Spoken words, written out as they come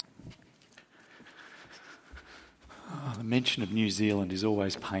mention of New Zealand is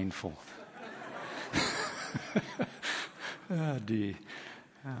always painful. Oh dear.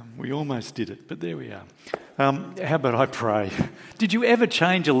 We almost did it, but there we are. How about I pray? Did you ever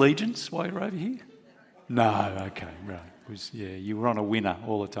change allegiance while you were over here? No, okay, right. You were on a winner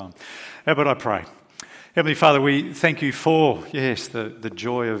all the time. How about I pray? Heavenly Father, we thank you for, the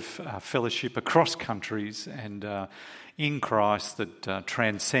joy of fellowship across countries and in Christ that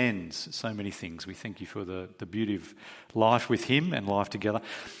transcends so many things. We thank you for the beauty of life with him and life together.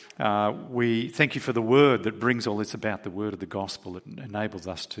 We thank you for the word that brings all this about, the word of the gospel that enables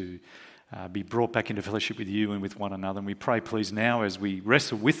us to be brought back into fellowship with you and with one another. And we pray, please, now as we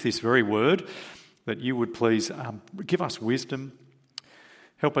wrestle with this very word, that you would please give us wisdom,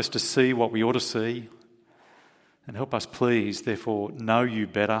 help us to see what we ought to see, and help us, please, therefore, know you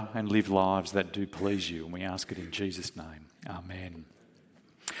better and live lives that do please you. And we ask it in Jesus' name. Amen.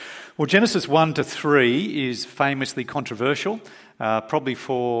 Well, Genesis 1 to 3 is famously controversial, probably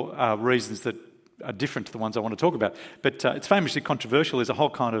for reasons that are different to the ones I want to talk about. But it's famously controversial. There's a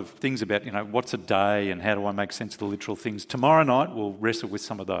whole kind of things about, what's a day and how do I make sense of the literal things. Tomorrow night we'll wrestle with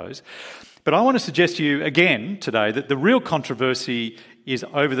some of those. But I want to suggest to you again today that the real controversy is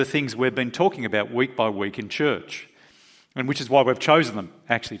over the things we've been talking about week by week in church, and which is why we've chosen them,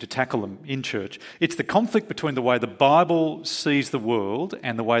 actually, to tackle them in church. It's the conflict between the way the Bible sees the world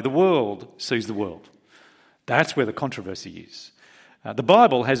and the way the world sees the world. That's where the controversy is. The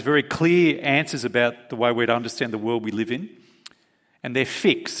Bible has very clear answers about the way we're to understand the world we live in, and they're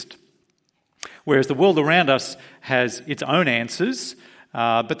fixed. Whereas the world around us has its own answers,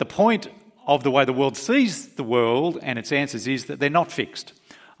 but the point of the way the world sees the world and its answers is that they're not fixed.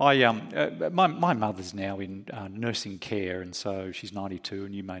 My mother's now in nursing care, and so she's 92,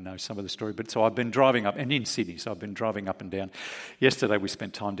 and you may know some of the story. But so I've been driving up, and in Sydney, so I've been driving up and down. Yesterday we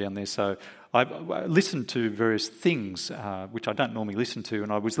spent time down there, so I listened to various things which I don't normally listen to,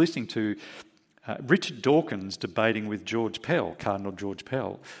 and I was listening to Richard Dawkins debating with George Pell, Cardinal George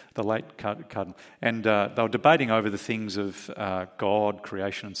Pell, the late Cardinal, and they were debating over the things of God,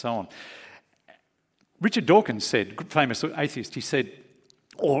 creation, and so on. Richard Dawkins said, famous atheist, he said,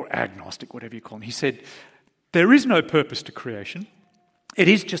 or agnostic, whatever you call him, he said, there is no purpose to creation. It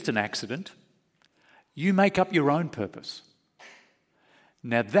is just an accident. You make up your own purpose.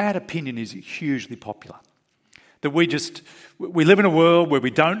 Now that opinion is hugely popular. That we live in a world where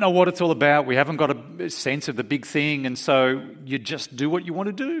we don't know what it's all about, we haven't got a sense of the big thing, and so you just do what you want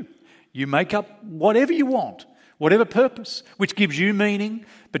to do. You make up whatever you want, whatever purpose, which gives you meaning,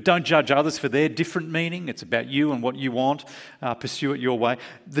 but don't judge others for their different meaning. It's about you and what you want. Pursue it your way.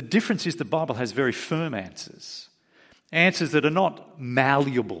 The difference is the Bible has very firm answers that are not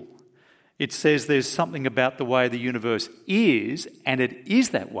malleable. It says there's something about the way the universe is, and it is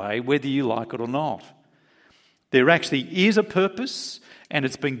that way whether you like it or not. There actually is a purpose, and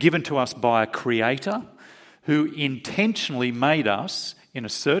it's been given to us by a creator who intentionally made us in a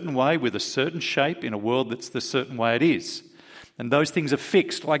certain way, with a certain shape, in a world that's the certain way it is. And those things are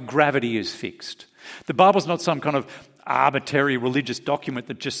fixed, like gravity is fixed. The Bible's not some kind of arbitrary religious document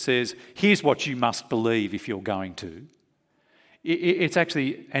that just says, here's what you must believe if you're going to. It's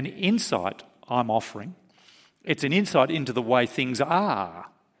actually an insight I'm offering. It's an insight into the way things are,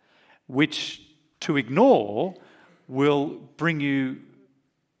 which to ignore will bring you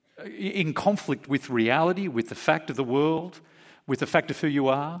in conflict with reality, with the fact of the world, with the fact of who you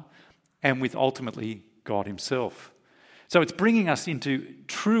are, and with ultimately God himself. So it's bringing us into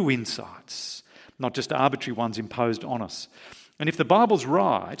true insights, not just arbitrary ones imposed on us. And if the Bible's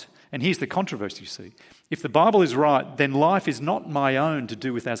right, and here's the controversy you see, if the Bible is right, then life is not my own to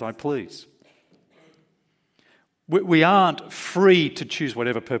do with as I please. We aren't free to choose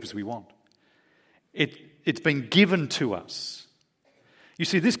whatever purpose we want. It's been given to us. You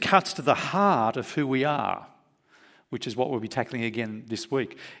see, this cuts to the heart of who we are, which is what we'll be tackling again this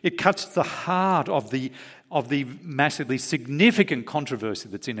week. It cuts to the heart of the massively significant controversy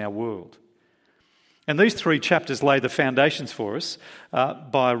that's in our world. And these 3 chapters lay the foundations for us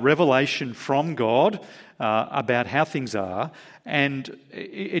by revelation from God about how things are, and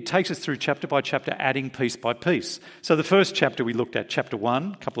it takes us through chapter by chapter, adding piece by piece. So the first chapter we looked at, chapter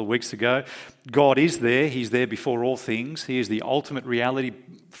 1, a couple of weeks ago, God is there, he's there before all things, he is the ultimate reality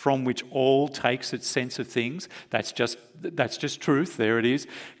from which all takes its sense of things. That's just truth, there it is.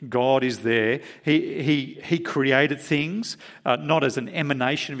 God is there. He created things, not as an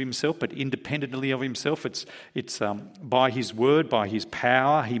emanation of himself, but independently of himself. It's by his word, by his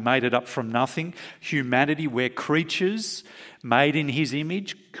power, he made it up from nothing. Humanity, we're creatures, made in his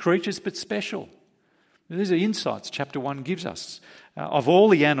image, creatures but special. These are insights chapter 1 gives us. Of all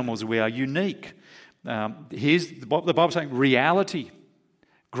the animals, we are unique. Here's what the Bible's saying: reality,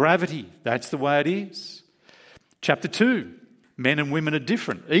 gravity, that's the way it is. Chapter 2, men and women are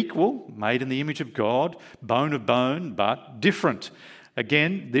different, equal, made in the image of God, bone of bone, but different.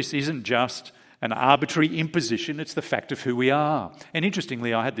 Again, this isn't just an arbitrary imposition, it's the fact of who we are. And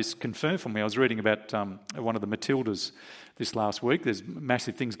interestingly, I had this confirmed for me. I was reading about one of the Matildas this last week. There's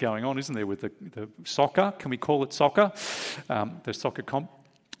massive things going on, isn't there, with the soccer? Can we call it soccer? The soccer comp.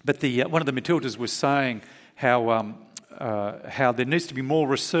 But one of the Matildas was saying how there needs to be more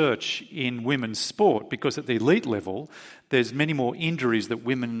research in women's sport, because at the elite level, there's many more injuries that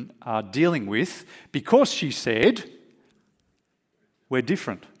women are dealing with because, she said, we're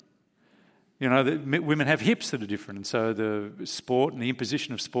different. You know, women have hips that are different, and so the sport and the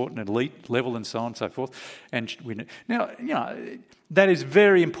imposition of sport and elite level and so on and so forth. And now, you know, that is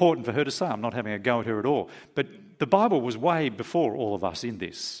very important for her to say. I'm not having a go at her at all. But the Bible was way before all of us in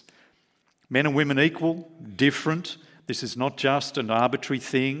this. Men and women equal, different. This is not just an arbitrary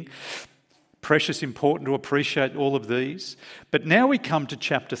thing. Precious, important to appreciate all of these. But now we come to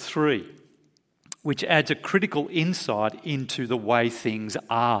chapter 3, which adds a critical insight into the way things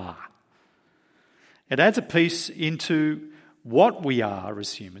are. It adds a piece into what we are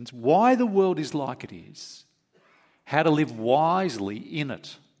as humans, why the world is like it is, how to live wisely in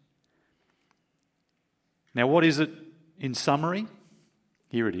it. Now, what is it in summary?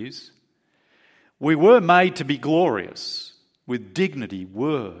 Here it is. We were made to be glorious, with dignity,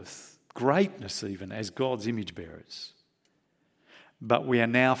 worth, greatness even, as God's image bearers. But we are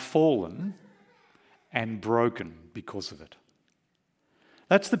now fallen and broken because of it.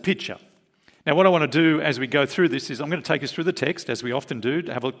 That's the picture. Now, what I want to do as we go through this is I'm going to take us through the text, as we often do,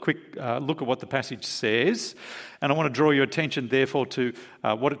 to have a quick look at what the passage says. And I want to draw your attention, therefore, to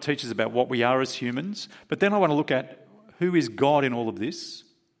what it teaches about what we are as humans. But then I want to look at who is God in all of this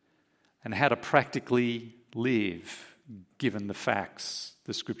and how to practically live, given the facts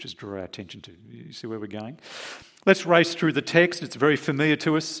the Scriptures draw our attention to. You see where we're going? Let's race through the text. It's very familiar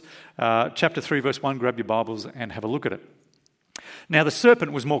to us. Chapter 3, verse 1, grab your Bibles and have a look at it. Now the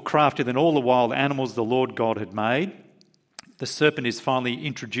serpent was more crafty than all the wild animals the Lord God had made. The serpent is finally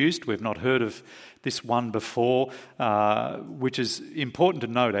introduced. We've not heard of this one before, which is important to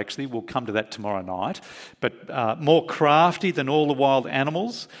note, actually. We'll come to that tomorrow night. But more crafty than all the wild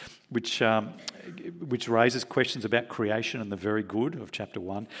animals, which raises questions about creation and the very good of chapter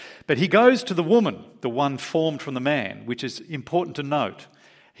 1. But he goes to the woman, the one formed from the man, which is important to note.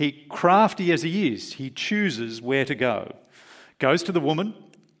 He, crafty as he is, he chooses where to go. Goes to the woman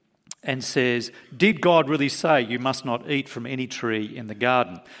and says, did God really say you must not eat from any tree in the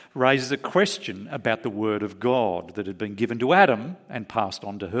garden? Raises a question about the word of God that had been given to Adam and passed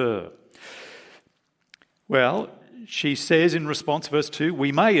on to her. Well, she says in response, verse 2,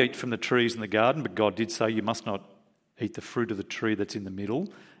 we may eat from the trees in the garden, but God did say you must not eat the fruit of the tree that's in the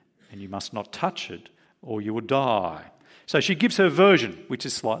middle, and you must not touch it, or you will die. So she gives her version, which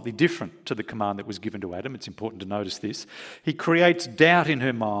is slightly different to the command that was given to Adam. It's important to notice this. He creates doubt in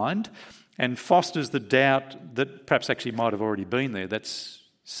her mind and fosters the doubt that perhaps actually might have already been there. That's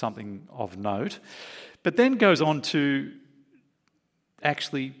something of note. But then goes on to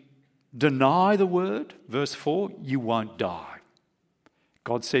actually deny the word. Verse 4, you won't die.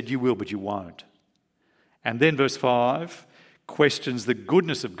 God said you will, but you won't. And then verse 5 questions the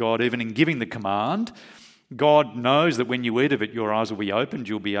goodness of God even in giving the command. God knows that when you eat of it, your eyes will be opened,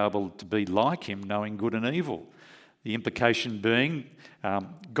 you'll be able to be like him, knowing good and evil. The implication being,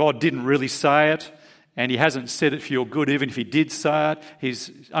 God didn't really say it, and he hasn't said it for your good. Even if he did say it,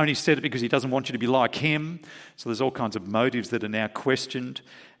 he's only said it because he doesn't want you to be like him. So there's all kinds of motives that are now questioned.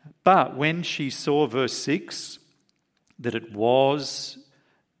 But when she saw, verse 6, that it was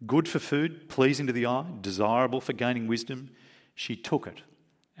good for food, pleasing to the eye, desirable for gaining wisdom, she took it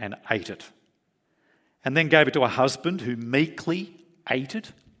and ate it. And then gave it to her husband, who meekly ate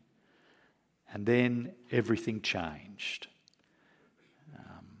it. And then everything changed.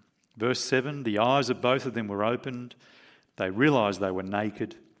 Verse 7, the eyes of both of them were opened. They realised they were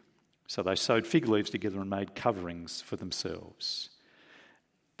naked. So they sewed fig leaves together and made coverings for themselves.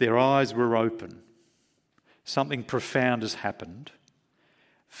 Their eyes were open. Something profound has happened.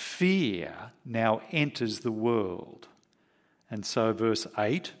 Fear now enters the world. And so verse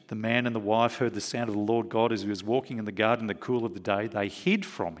 8, the man and the wife heard the sound of the Lord God as he was walking in the garden in the cool of the day. They hid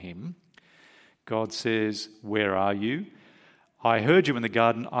from him. God says, where are you? I heard you in the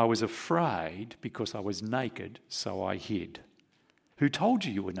garden. I was afraid because I was naked, so I hid. Who told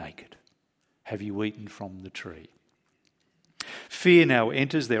you you were naked? Have you eaten from the tree? Fear now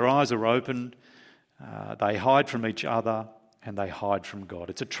enters. Their eyes are opened. They hide from each other and they hide from God.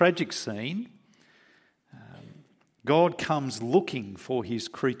 It's a tragic scene. God comes looking for his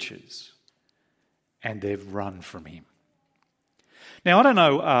creatures, and they've run from him. Now, I don't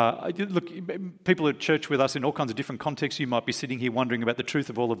know, look, people at church with us in all kinds of different contexts, you might be sitting here wondering about the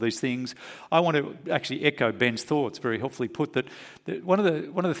truth of all of these things. I want to actually echo Ben's thoughts, very helpfully put, that one of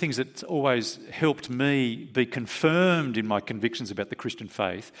the things that's always helped me be confirmed in my convictions about the Christian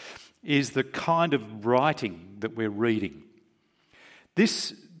faith is the kind of writing that we're reading.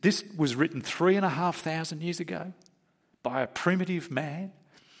 This was written 3,500 years ago by a primitive man,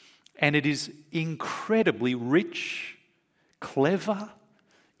 and it is incredibly rich, clever,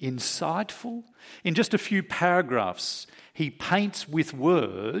 insightful. In just a few paragraphs, he paints with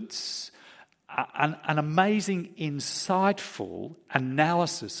words an amazing, insightful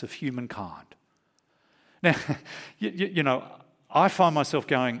analysis of humankind. Now, you know, I find myself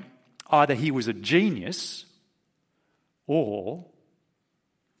going, either he was a genius or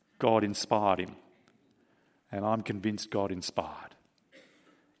God inspired him. And I'm convinced God inspired.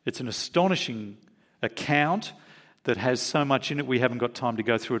 It's an astonishing account that has so much in it, we haven't got time to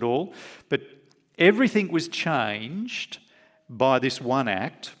go through it all. But everything was changed by this one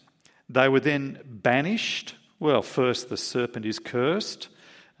act. They were then banished. Well, first the serpent is cursed.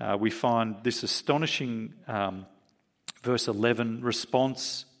 We find this astonishing verse 11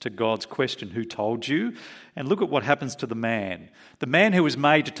 response to God's question, who told you? And look at what happens to the man. The man who was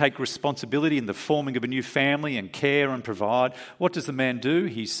made to take responsibility in the forming of a new family and care and provide. What does the man do?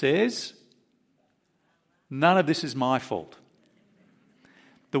 He says, none of this is my fault.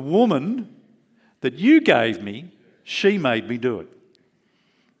 The woman that you gave me, she made me do it.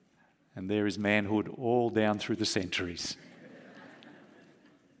 And there is manhood all down through the centuries.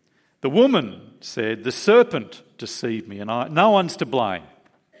 The woman said, the serpent deceived me, and no one's to blame.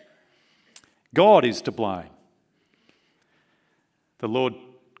 God is to blame. The Lord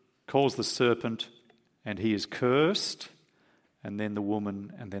calls the serpent, and he is cursed, and then the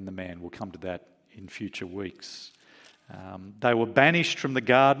woman, and then the man. We'll come to that in future weeks. They were banished from the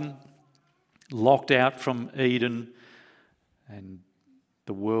garden, locked out from Eden, and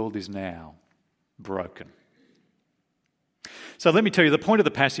the world is now broken. So let me tell you, the point of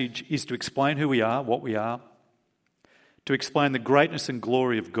the passage is to explain who we are, what we are, to explain the greatness and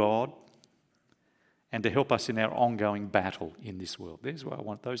glory of God, and to help us in our ongoing battle in this world. Those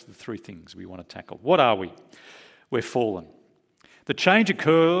are the three things we want to tackle. What are we? We're fallen. The change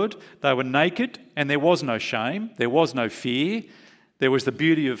occurred, they were naked, and there was no shame, there was no fear. There was the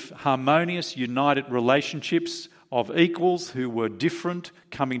beauty of harmonious, united relationships of equals who were different,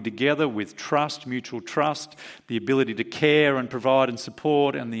 coming together with trust, mutual trust, the ability to care and provide and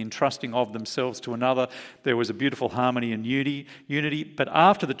support, and the entrusting of themselves to another. There was a beautiful harmony and unity. But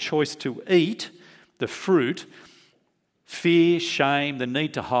after the choice to eat the fruit, fear, shame, the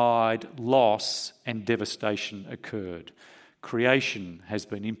need to hide, loss, and devastation occurred. Creation has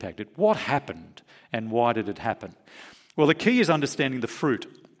been impacted. What happened and why did it happen? Well, the key is understanding the fruit.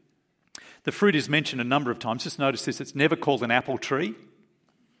 The fruit is mentioned a number of times. Just notice this, it's never called an apple tree.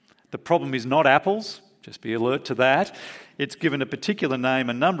 The problem is not apples. Just be alert to that. It's given a particular name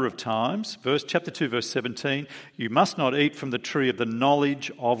a number of times. Chapter 2, verse 17, you must not eat from the tree of the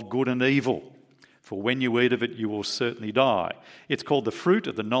knowledge of good and evil, for when you eat of it, you will certainly die. It's called the fruit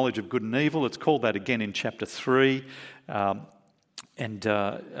of the knowledge of good and evil. It's called that again in chapter 3. It's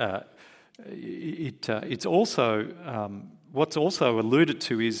also, what's also alluded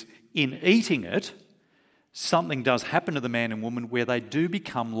to is in eating it, something does happen to the man and woman where they do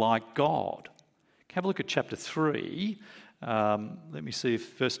become like God. Have a look at chapter 3. Let me see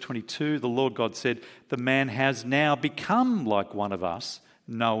if verse 22, the Lord God said, the man has now become like one of us,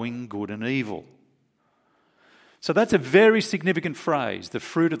 knowing good and evil. So that's a very significant phrase, the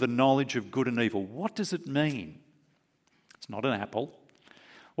fruit of the knowledge of good and evil. What does it mean? It's not an apple.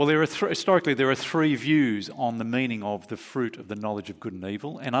 Well, historically, there are three views on the meaning of the fruit of the knowledge of good and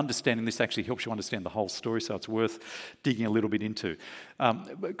evil, and understanding this actually helps you understand the whole story, so it's worth digging a little bit into.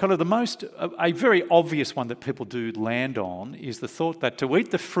 Kind of a very obvious one that people do land on is the thought that to eat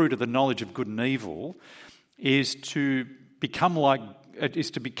the fruit of the knowledge of good and evil is to become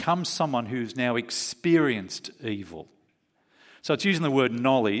someone who's now experienced evil. So it's using the word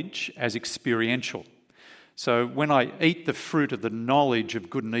knowledge as experiential. So when I eat the fruit of the knowledge of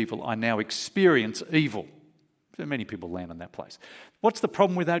good and evil, I now experience evil. So many people land on that place. What's the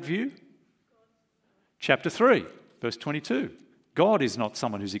problem with that view? Chapter 3, verse 22. God is not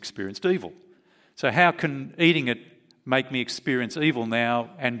someone who's experienced evil. So how can eating it make me experience evil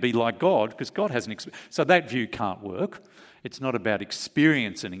now and be like God? Because God hasn't experienced. So that view can't work. It's not about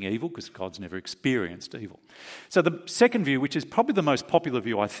experiencing evil because God's never experienced evil. So the second view, which is probably the most popular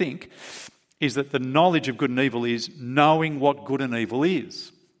view, I think, is that the knowledge of good and evil is knowing what good and evil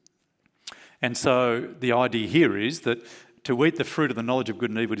is. And so the idea here is that to eat the fruit of the knowledge of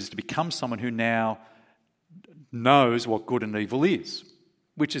good and evil is to become someone who now knows what good and evil is,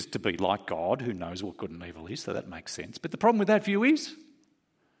 which is to be like God, who knows what good and evil is, so that makes sense. But the problem with that view is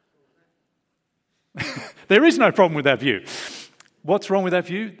there is no problem with that view. What's wrong with that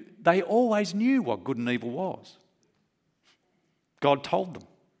view? They always knew what good and evil was. God told them.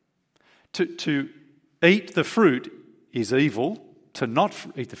 To eat the fruit is evil, to not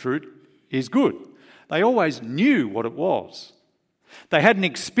eat the fruit is good. They always knew what it was. They hadn't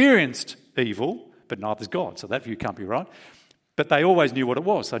experienced evil, but neither is God, so that view can't be right. But they always knew what it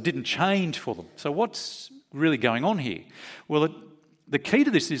was, so it didn't change for them. So what's really going on here? Well, the key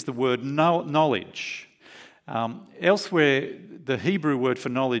to this is the word knowledge. Elsewhere, the Hebrew word for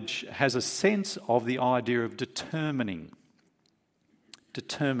knowledge has a sense of the idea of determining.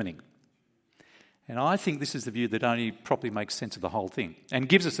 And I think this is the view that only properly makes sense of the whole thing and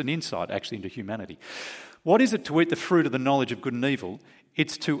gives us an insight actually into humanity. What is it to eat the fruit of the knowledge of good and evil?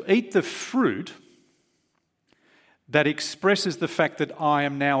 It's to eat the fruit that expresses the fact that I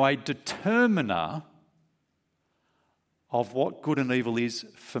am now a determiner of what good and evil is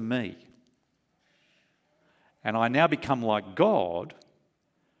for me. And I now become like God,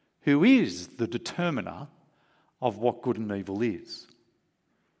 who is the determiner of what good and evil is.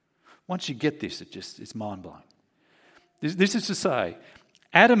 Once you get this, it's mind-blowing. This is to say,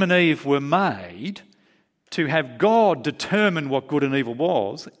 Adam and Eve were made to have God determine what good and evil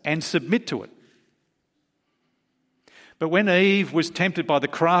was and submit to it. But when Eve was tempted by the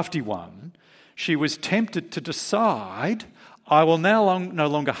crafty one, she was tempted to decide, I will now no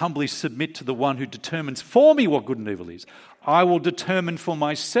longer humbly submit to the one who determines for me what good and evil is. I will determine for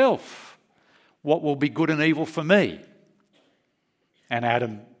myself what will be good and evil for me. And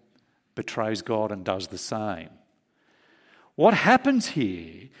Adam betrays God and does the same. What happens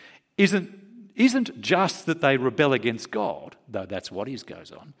here isn't just that they rebel against God, though that's what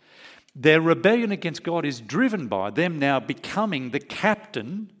goes on. Their rebellion against God is driven by them now becoming the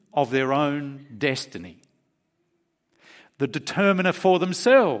captain of their own destiny, the determiner for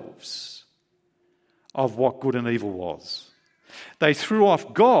themselves of what good and evil was. They threw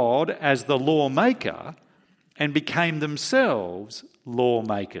off God as the lawmaker and became themselves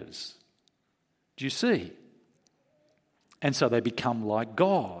lawmakers. Do you see? And so they become like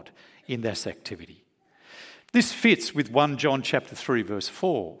God in this activity. This fits with 1 John chapter 3 verse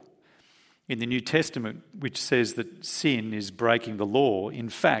 4 in the New Testament, which says that sin is breaking the law. In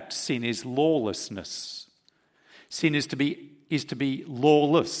fact, sin is lawlessness. Sin is to be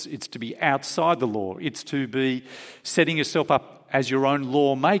lawless. It's to be outside the law. It's to be setting yourself up as your own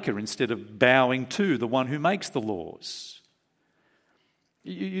lawmaker instead of bowing to the one who makes the laws.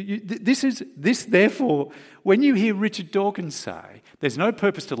 Therefore, when you hear Richard Dawkins say, there's no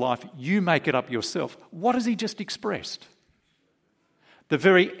purpose to life, you make it up yourself, what has he just expressed? The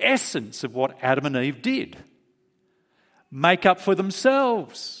very essence of what Adam and Eve did. Make up for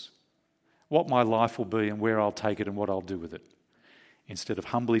themselves what my life will be and where I'll take it and what I'll do with it, instead of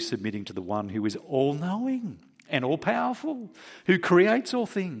humbly submitting to the one who is all-knowing and all-powerful, who creates all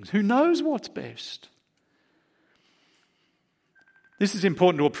things, who knows what's best. This is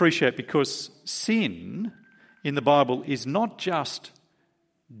important to appreciate because sin in the Bible is not just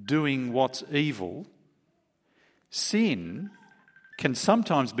doing what's evil. Sin can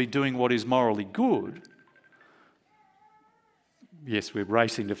sometimes be doing what is morally good. Yes, we're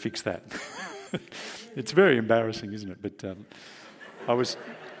racing to fix that. It's very embarrassing, isn't it? But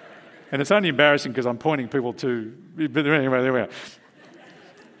and it's only embarrassing because I'm pointing people to, but anyway, there we are.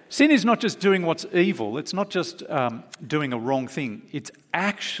 Sin is not just doing what's evil. It's not just doing a wrong thing. It's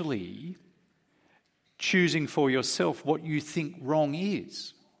actually choosing for yourself what you think wrong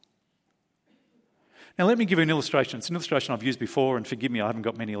is. Now, let me give you an illustration. It's an illustration I've used before, and forgive me, I haven't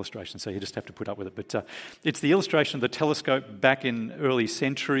got many illustrations, so you just have to put up with it. But it's the illustration of the telescope back in early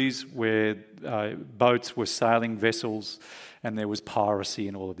centuries where boats were sailing vessels and there was piracy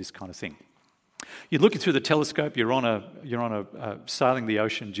and all of this kind of thing. You're looking through the telescope, you're on a sailing the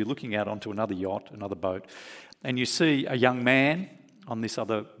oceans, you're looking out onto another yacht, another boat, and you see a young man on this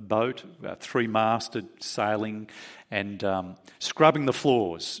other boat, three-masted, sailing and scrubbing the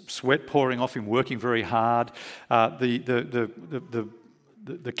floors, sweat pouring off him, working very hard. The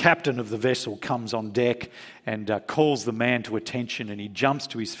captain of the vessel comes on deck and calls the man to attention, and he jumps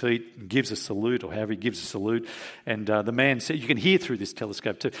to his feet and gives a salute, or however he gives a salute. And the man says, you can hear through this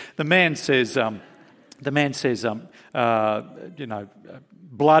telescope too. The man says,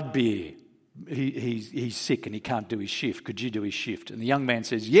 blood beer. he's sick and he can't do his shift. Could you do his shift? And the young man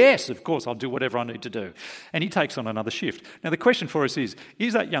says, yes, of course, I'll do whatever I need to do. And he takes on another shift. Now, the question for us is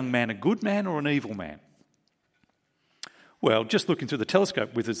that young man a good man or an evil man? Well, just looking through the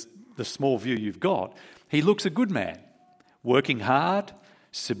telescope with the small view you've got, he looks a good man, working hard,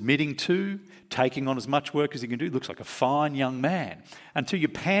 submitting to, taking on as much work as he can do. Looks like a fine young man. Until you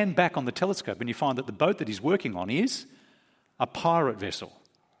pan back on the telescope and you find that the boat that he's working on is a pirate vessel.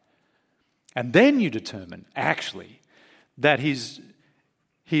 And then you determine, actually, that his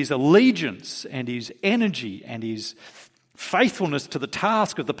allegiance and his energy and his faithfulness to the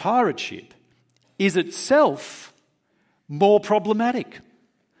task of the pirate ship is itself more problematic.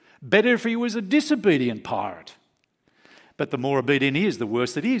 Better if he was a disobedient pirate. But the more obedient he is, the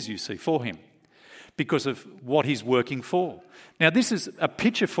worse it is, you see, for him, because of what he's working for. Now, this is a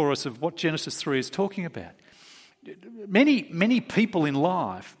picture for us of what Genesis 3 is talking about. Many people in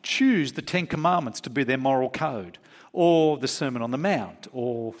life choose the Ten Commandments to be their moral code, or the Sermon on the Mount,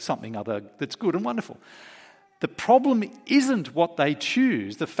 or something other that's good and wonderful. The problem isn't what they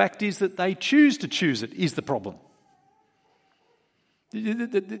choose. The fact is that they choose to choose it is the problem.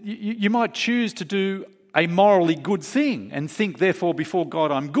 You might choose to do a morally good thing and think, therefore, before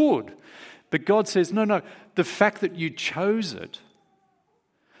God, I'm good. But God says, no, the fact that you chose it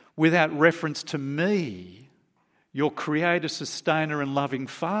without reference to me, your creator, sustainer, and loving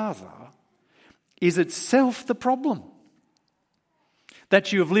Father, is itself the problem.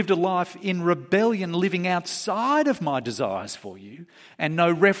 That you have lived a life in rebellion, living outside of my desires for you, and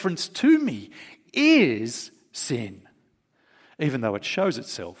no reference to me, is sin. Even though it shows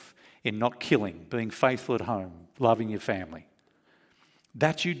itself in not killing, being faithful at home, loving your family.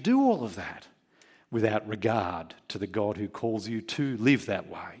 That you do all of that without regard to the God who calls you to live that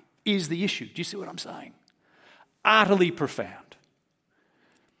way is the issue. Do you see what I'm saying? Utterly profound.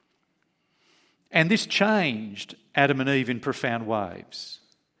 And this changed Adam and Eve in profound ways.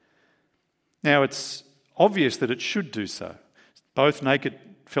 Now, it's obvious that it should do so. Both naked,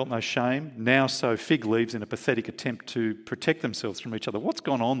 felt no shame, now sew fig leaves in a pathetic attempt to protect themselves from each other. What's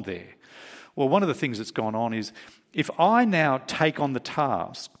gone on there? Well, one of the things that's gone on is if I now take on the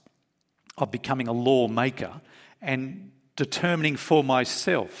task of becoming a lawmaker and determining for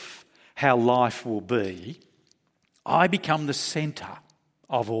myself how life will be, I become the centre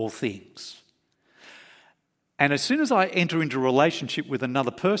of all things. And as soon as I enter into a relationship with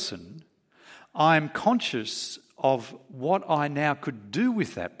another person, I'm conscious of what I now could do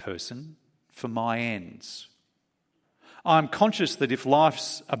with that person for my ends. I'm conscious that if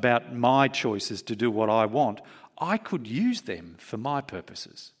life's about my choices to do what I want, I could use them for my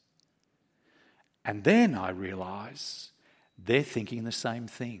purposes. And then I realise they're thinking the same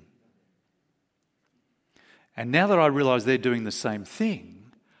thing. And now that I realise they're doing the same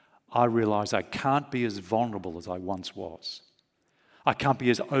thing, I realise I can't be as vulnerable as I once was. I can't be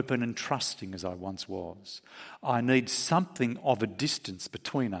as open and trusting as I once was. I need something of a distance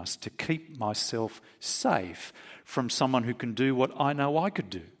between us to keep myself safe from someone who can do what I know I could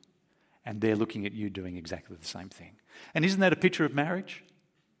do. And they're looking at you doing exactly the same thing. And isn't that a picture of marriage?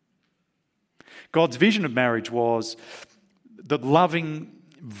 God's vision of marriage was the loving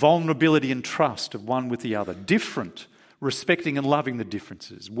vulnerability and trust of one with the other, different, respecting and loving the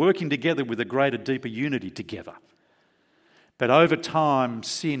differences, working together with a greater, deeper unity together. But over time,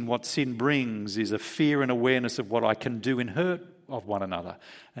 what sin brings is a fear and awareness of what I can do in hurt of one another.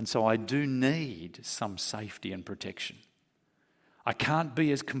 And so I do need some safety and protection. I can't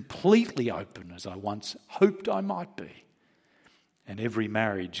be as completely open as I once hoped I might be. And every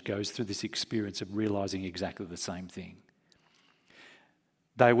marriage goes through this experience of realising exactly the same thing.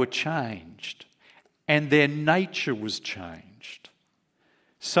 They were changed, and their nature was changed.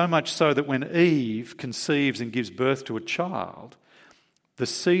 So much so that when Eve conceives and gives birth to a child, the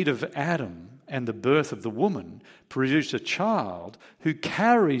seed of Adam and the birth of the woman produce a child who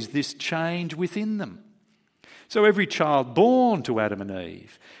carries this change within them. So every child born to Adam and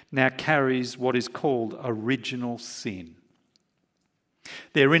Eve now carries what is called original sin.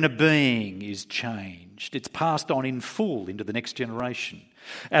 Their inner being is changed. It's passed on in full into the next generation.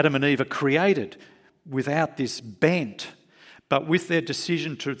 Adam and Eve are created without this bent, but with their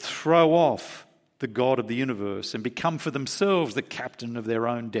decision to throw off the God of the universe and become for themselves the captain of their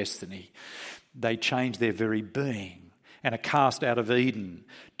own destiny, they change their very being and are cast out of Eden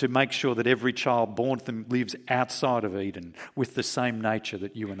to make sure that every child born to them lives outside of Eden with the same nature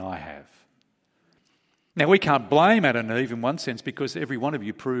that you and I have. Now, we can't blame Adam and Eve in one sense because every one of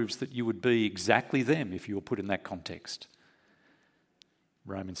you proves that you would be exactly them if you were put in that context.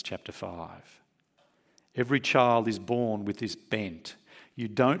 Romans chapter 5. Every child is born with this bent. You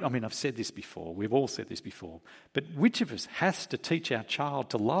don't, I mean, I've said this before, we've all said this before, but which of us has to teach our child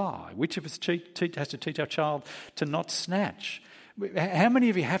to lie? Which of us has to teach our child to not snatch? How many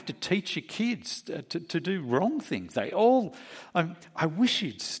of you have to teach your kids to do wrong things? They all, I wish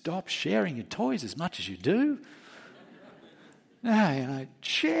you'd stop sharing your toys as much as you do. No,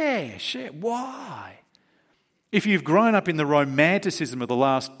 share. Why? If you've grown up in the romanticism of the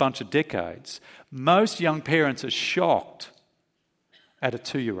last bunch of decades, most young parents are shocked at a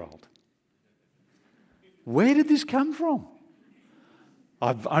 2-year-old. Where did this come from?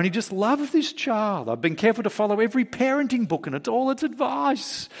 I've only just loved this child. I've been careful to follow every parenting book and it's all its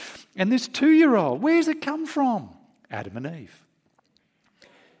advice. And this 2-year-old, where's it come from? Adam and Eve.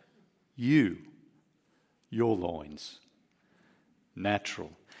 Your loins.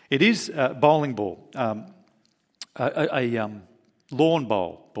 Natural. It is a bowling ball, a lawn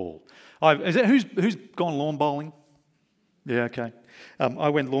ball. Who's gone lawn bowling? Yeah, okay. I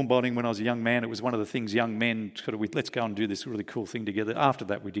went lawn bowling when I was a young man. It was one of the things young men sort of, let's go and do this really cool thing together. After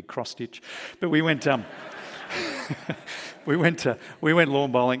that, we did cross stitch, but we went we went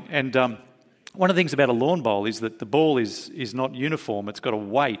lawn bowling. And one of the things about a lawn bowl is that the ball is not uniform. It's got a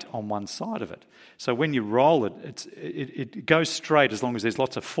weight on one side of it. So when you roll it, it goes straight as long as there's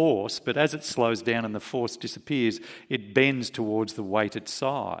lots of force. But as it slows down and the force disappears, it bends towards the weighted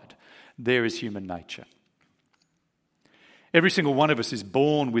side. There is human nature. Every single one of us is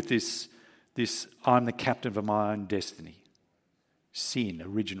born with this I'm the captain of my own destiny. Sin,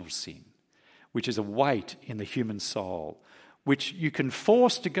 original sin, which is a weight in the human soul, which you can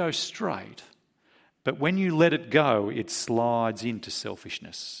force to go straight, but when you let it go, it slides into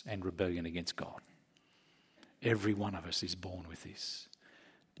selfishness and rebellion against God. Every one of us is born with this.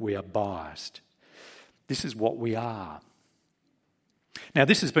 We are biased. This is what we are. Now,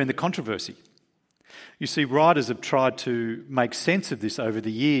 this has been the controversy. You see, writers have tried to make sense of this over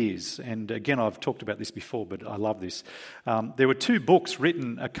the years, and again, I've talked about this before, but I love this. There were 2 books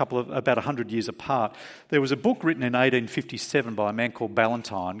written about 100 years apart. There was a book written in 1857 by a man called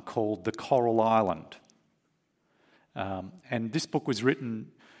Ballantyne called The Coral Island. And this book was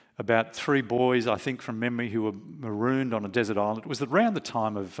written about 3 boys, I think from memory, who were marooned on a desert island. It was around the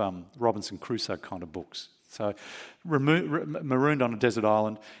time of Robinson Crusoe kind of books. So marooned on a desert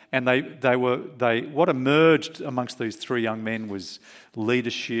island, and what emerged amongst these 3 young men was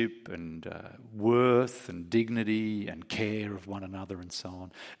leadership and worth and dignity and care of one another and so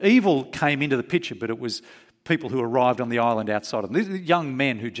on. Evil came into the picture, but it was people who arrived on the island outside of them. These are young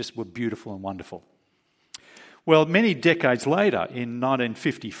men who just were beautiful and wonderful. Well, many decades later, in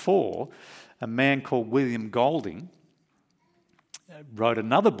 1954, a man called William Golding wrote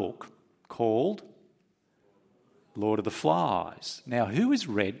another book called Lord of the Flies. Now, who has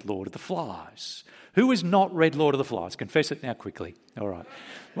read Lord of the Flies? Who has not read Lord of the Flies? Confess it now quickly. All right.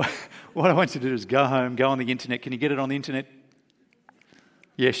 What I want you to do is go home, go on the internet. Can you get it on the internet?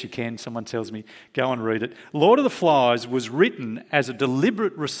 Yes, you can. Someone tells me. Go and read it. Lord of the Flies was written as a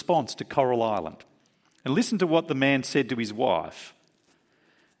deliberate response to Coral Island. And listen to what the man said to his wife,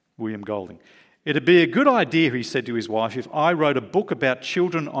 William Golding. It'd be a good idea, he said to his wife, if I wrote a book about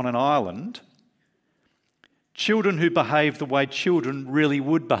children on an island, children who behave the way children really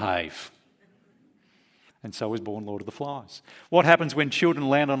would behave. And so was born Lord of the Flies. What happens when children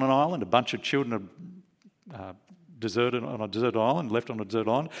land on an island? A bunch of children are deserted on a desert island, left on a desert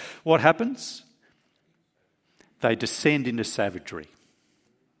island. What happens? They descend into savagery.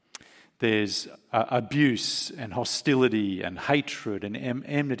 There's abuse and hostility and hatred and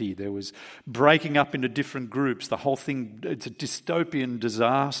enmity. There was breaking up into different groups. The whole thing, it's a dystopian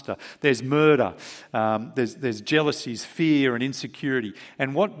disaster. There's murder. There's jealousies, fear and insecurity.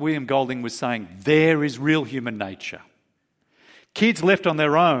 And what William Golding was saying, there is real human nature. Kids left on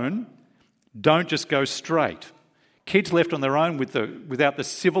their own don't just go straight. Kids left on their own without the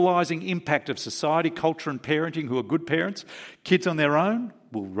civilising impact of society, culture and parenting, who are good parents, kids on their own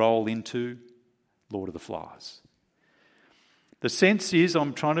will roll into Lord of the Flies. The sense is,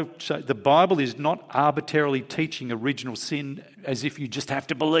 I'm trying to say, the Bible is not arbitrarily teaching original sin as if you just have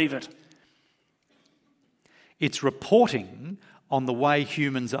to believe it. It's reporting on the way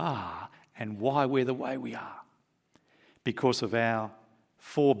humans are and why we're the way we are. Because of our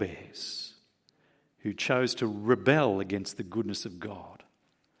forebears who chose to rebel against the goodness of God.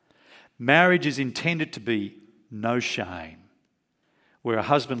 Marriage is intended to be no shame, where a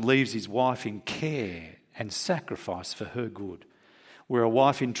husband leaves his wife in care and sacrifice for her good, where a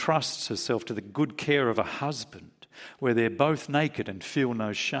wife entrusts herself to the good care of a husband, where they're both naked and feel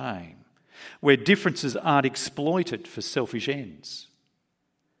no shame, where differences aren't exploited for selfish ends.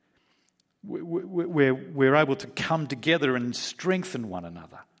 where we're able to come together and strengthen one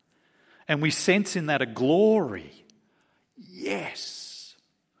another. And we sense in that a glory. Yes.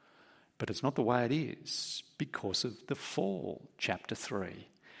 But it's not the way it is because of the fall, chapter 3.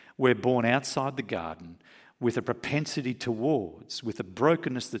 We're born outside the garden with a propensity towards, with a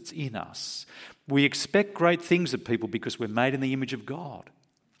brokenness that's in us. We expect great things of people because we're made in the image of God.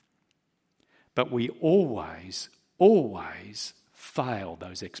 But we always fail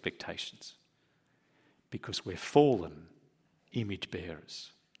those expectations because we're fallen image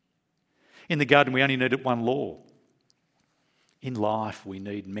bearers. In the garden, we only needed one law. In life, we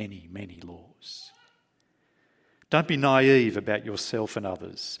need many, many laws. Don't be naive about yourself and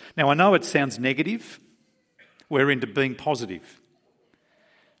others. Now, I know it sounds negative. We're into being positive.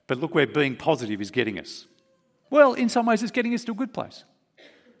 But look where being positive is getting us. Well, in some ways, it's getting us to a good place.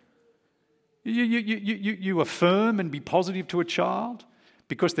 You affirm and be positive to a child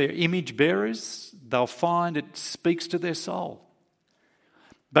because they're image bearers. They'll find it speaks to their soul.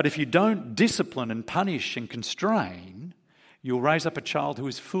 But if you don't discipline and punish and constrain, you'll raise up a child who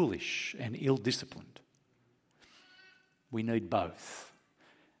is foolish and ill-disciplined. We need both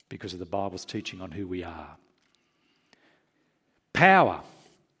because of the Bible's teaching on who we are. Power.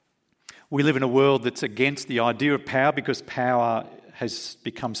 We live in a world that's against the idea of power because power has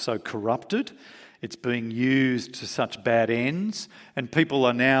become so corrupted. It's being used to such bad ends. And people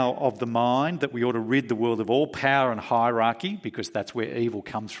are now of the mind that we ought to rid the world of all power and hierarchy because that's where evil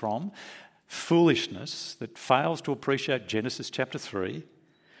comes from. Foolishness that fails to appreciate Genesis chapter 3.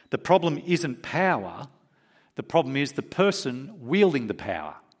 The problem isn't power. The problem is the person wielding the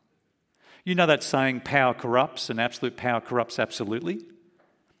power. You know that saying, power corrupts and absolute power corrupts absolutely?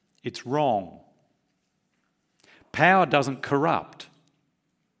 It's wrong. Power doesn't corrupt.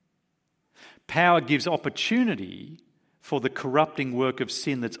 Power gives opportunity for the corrupting work of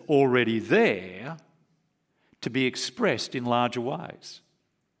sin that's already there to be expressed in larger ways.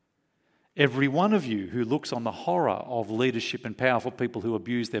 Every one of you who looks on the horror of leadership and powerful people who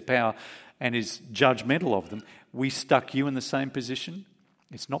abuse their power and is judgmental of them, we stuck you in the same position.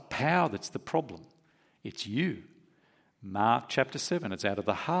 It's not power that's the problem. It's you. Mark chapter 7, it's out of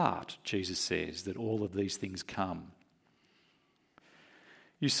the heart, Jesus says, that all of these things come.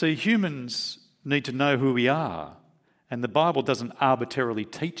 You see, humans need to know who we are, and the Bible doesn't arbitrarily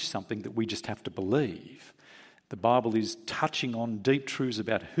teach something that we just have to believe. The Bible is touching on deep truths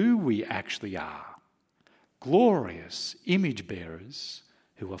about who we actually are. Glorious image bearers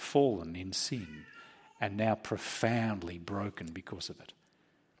who are fallen in sin and now profoundly broken because of it.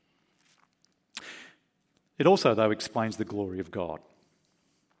 It also, though, explains the glory of God.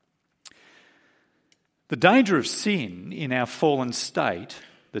 The danger of sin in our fallen state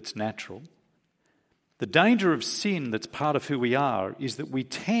that's natural, the danger of sin that's part of who we are is that we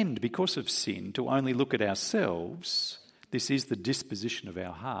tend, because of sin, to only look at ourselves. This is the disposition of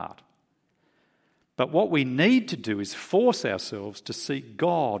our heart. But what we need to do is force ourselves to see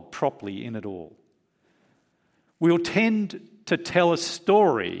God properly in it all. We'll tend to tell a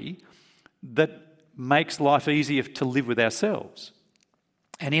story that makes life easier to live with ourselves.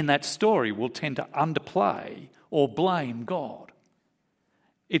 And in that story, we'll tend to underplay or blame God.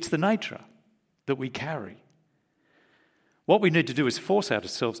 It's the nature that we carry. What we need to do is force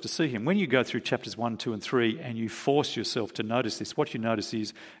ourselves to see him. When you go through chapters 1, 2 and 3 and you force yourself to notice this, what you notice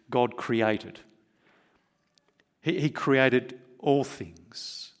is God created. He created all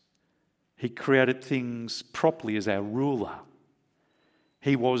things. He created things properly as our ruler.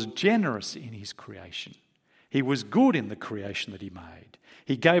 He was generous in his creation. He was good in the creation that he made.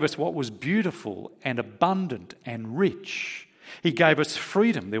 He gave us what was beautiful and abundant and rich. He gave us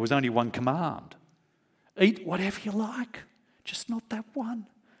freedom. There was only one command. Eat whatever you like, just not that one.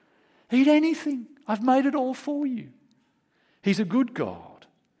 Eat anything. I've made it all for you. He's a good God.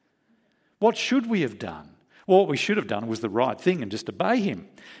 What should we have done? Well, what we should have done was the right thing and just obey him.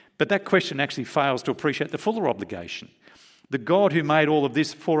 But that question actually fails to appreciate the fuller obligation. The God who made all of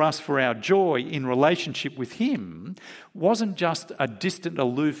this for us for our joy in relationship with him wasn't just a distant,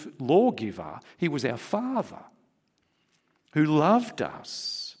 aloof lawgiver. He was our Father who loved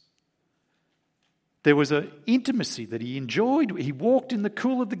us. There was an intimacy that he enjoyed. He walked in the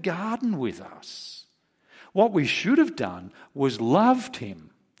cool of the garden with us. What we should have done was loved him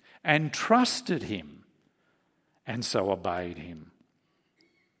and trusted him and so obeyed him.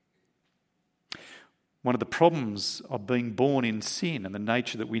 One of the problems of being born in sin and the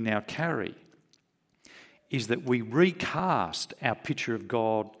nature that we now carry is that we recast our picture of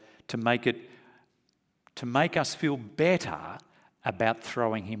God to make us feel better about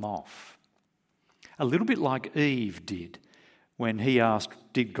throwing him off. A little bit like Eve did when he asked,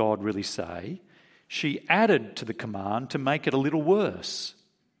 did God really say, she added to the command to make it a little worse.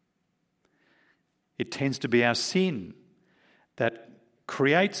 It tends to be our sin that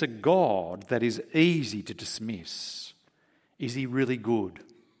creates a God that is easy to dismiss. Is he really good?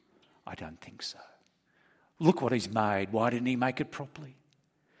 I don't think so. Look what he's made. Why didn't he make it properly?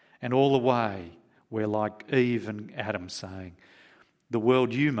 And all the way, we're like Eve and Adam saying, the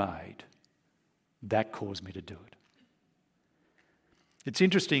world you made, that caused me to do it. It's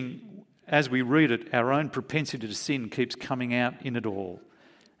interesting, as we read it, our own propensity to sin keeps coming out in it all.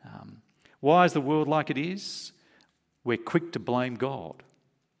 Why is the world like it is? We're quick to blame God.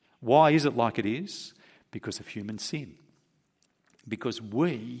 Why is it like it is? Because of human sin. Because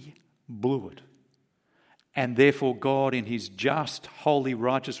we blew it. And therefore God, in his just, holy,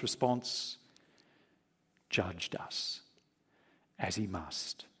 righteous response, judged us as he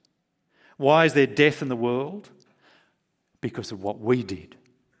must. Why is there death in the world? Because of what we did.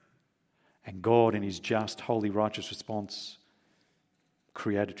 And God, in his just, holy, righteous response,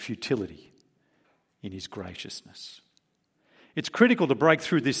 created futility in his graciousness. It's critical to break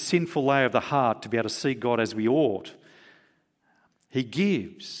through this sinful layer of the heart to be able to see God as we ought. He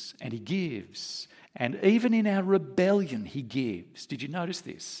gives and he gives. And even in our rebellion, he gives. Did you notice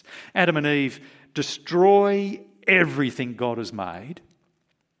this? Adam and Eve destroy everything God has made,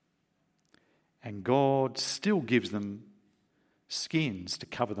 and God still gives them skins to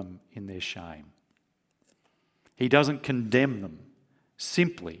cover them in their shame. He doesn't condemn them.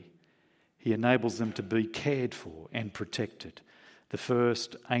 Simply, he enables them to be cared for and protected. The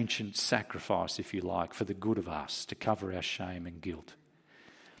first ancient sacrifice, if you like, for the good of us, to cover our shame and guilt.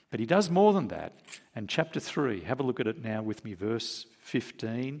 But he does more than that. And chapter 3, have a look at it now with me, verse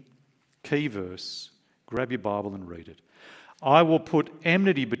 15, key verse. Grab your Bible and read it. I will put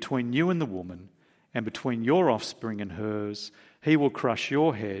enmity between you and the woman, and between your offspring and hers. He will crush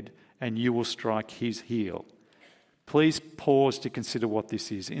your head, and you will strike his heel. Please pause to consider what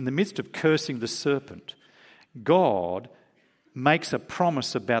this is. In the midst of cursing the serpent, God makes a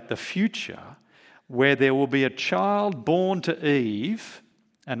promise about the future where there will be a child born to Eve,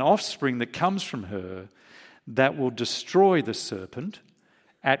 an offspring that comes from her, that will destroy the serpent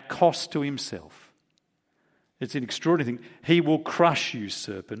at cost to himself. It's an extraordinary thing. He will crush you,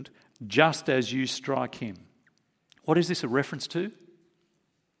 serpent, just as you strike him. What is this a reference to?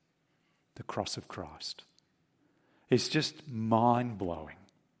 The cross of Christ. It's just mind-blowing.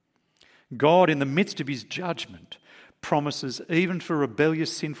 God, in the midst of his judgment, promises, even for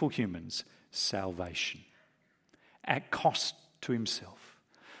rebellious, sinful humans, salvation at cost to himself.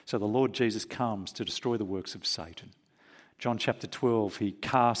 So the Lord Jesus comes to destroy the works of Satan. John chapter 12, he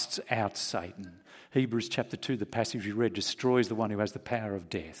casts out Satan. Hebrews chapter 2, the passage we read, destroys the one who has the power of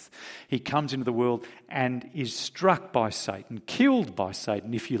death. He comes into the world and is struck by Satan, killed by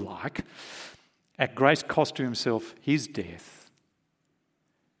Satan, if you like. At great cost to himself, his death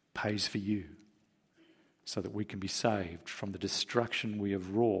pays for you so that we can be saved from the destruction we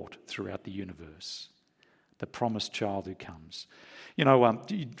have wrought throughout the universe. The promised child who comes. You know,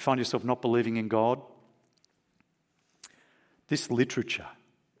 do you find yourself not believing in God? This literature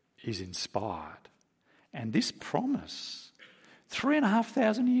is inspired. And this promise,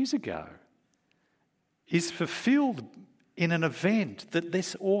 3,500 years ago, is fulfilled in an event that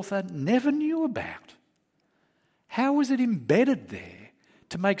this author never knew about. How was it embedded there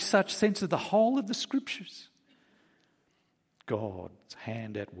to make such sense of the whole of the Scriptures? God's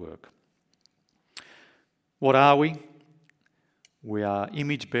hand at work. What are we? We are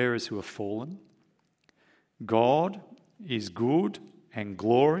image bearers who have fallen. God is good and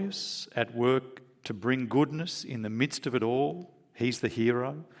glorious at work to bring goodness in the midst of it all. He's the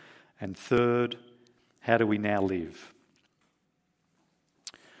hero. And third, how do we now live?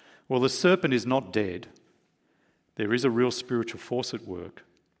 Well, the serpent is not dead. There is a real spiritual force at work,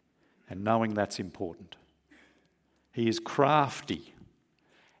 and knowing that's important. He is crafty,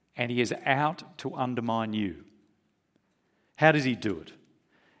 and he is out to undermine you. How does he do it?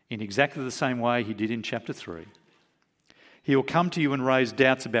 In exactly the same way he did in chapter 3. He'll come to you and raise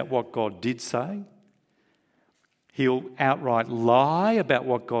doubts about what God did say. He'll outright lie about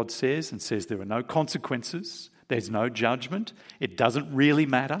what God says and says there are no consequences, there's no judgment, it doesn't really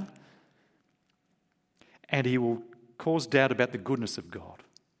matter. And he will cause doubt about the goodness of God.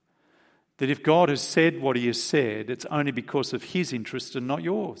 That if God has said what he has said, it's only because of his interest and not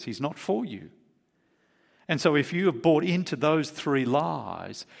yours. He's not for you. And so if you have bought into those three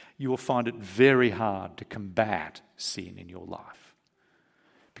lies, you will find it very hard to combat sin in your life.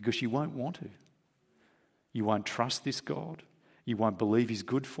 Because you won't want to. You won't trust this God. You won't believe he's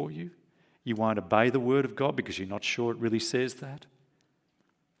good for you. You won't obey the word of God because you're not sure it really says that.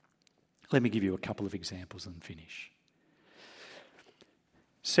 Let me give you a couple of examples and finish.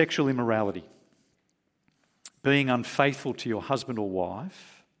 Sexual immorality. Being unfaithful to your husband or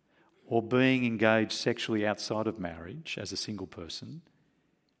wife, or being engaged sexually outside of marriage as a single person,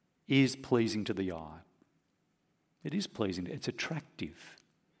 is pleasing to the eye. It is pleasing. It's attractive.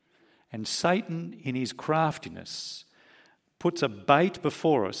 And Satan, in his craftiness, puts a bait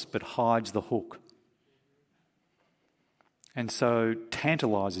before us but hides the hook. And so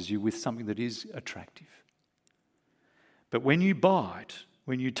tantalises you with something that is attractive. But when you bite,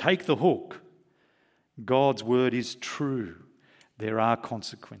 when you take the hook, God's word is true. There are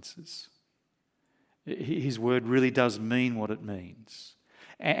consequences. His word really does mean what it means.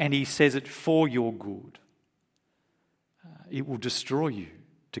 And he says it for your good. It will destroy you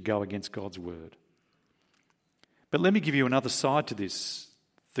to go against God's word. But let me give you another side to this,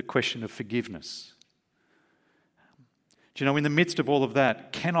 the question of forgiveness. Do you know, in the midst of all of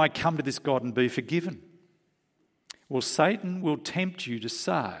that, can I come to this God and be forgiven? Well, Satan will tempt you to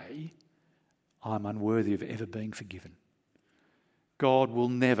say, I'm unworthy of ever being forgiven. God will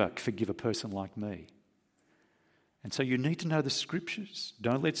never forgive a person like me. And so you need to know the scriptures.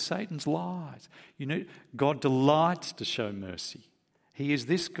 Don't let Satan's lies. God delights to show mercy. He is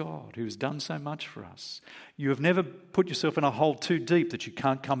this God who has done so much for us. You have never put yourself in a hole too deep that you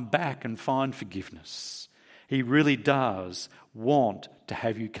can't come back and find forgiveness. He really does want to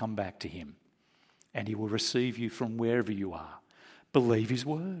have you come back to him. And he will receive you from wherever you are. Believe his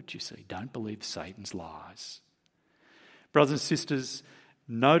word, you see. Don't believe Satan's lies. Brothers and sisters,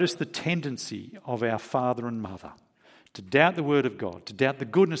 notice the tendency of our father and mother to doubt the word of God, to doubt the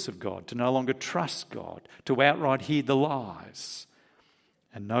goodness of God, to no longer trust God, to outright hear the lies,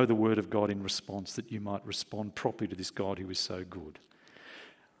 and know the word of God in response, that you might respond properly to this God who is so good.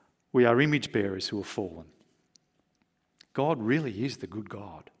 We are image bearers who have fallen. God really is the good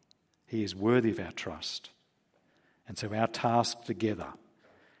God. He is worthy of our trust. And so our task together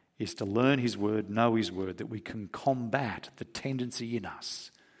is to learn his word, know his word, that we can combat the tendency in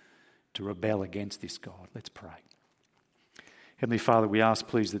us to rebel against this God. Let's pray. Heavenly Father, we ask,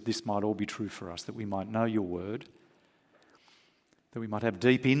 please, that this might all be true for us, that we might know your word, that we might have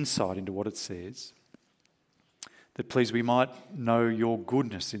deep insight into what it says, that, please, we might know your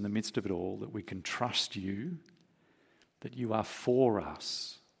goodness in the midst of it all, that we can trust you, that you are for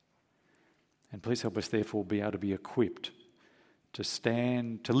us. And please help us, therefore, be able to be equipped to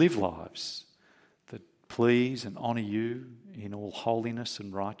stand, to live lives that please and honour you in all holiness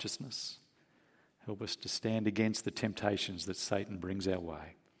and righteousness. Help us to stand against the temptations that Satan brings our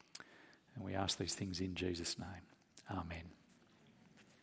way. And we ask these things in Jesus' name. Amen.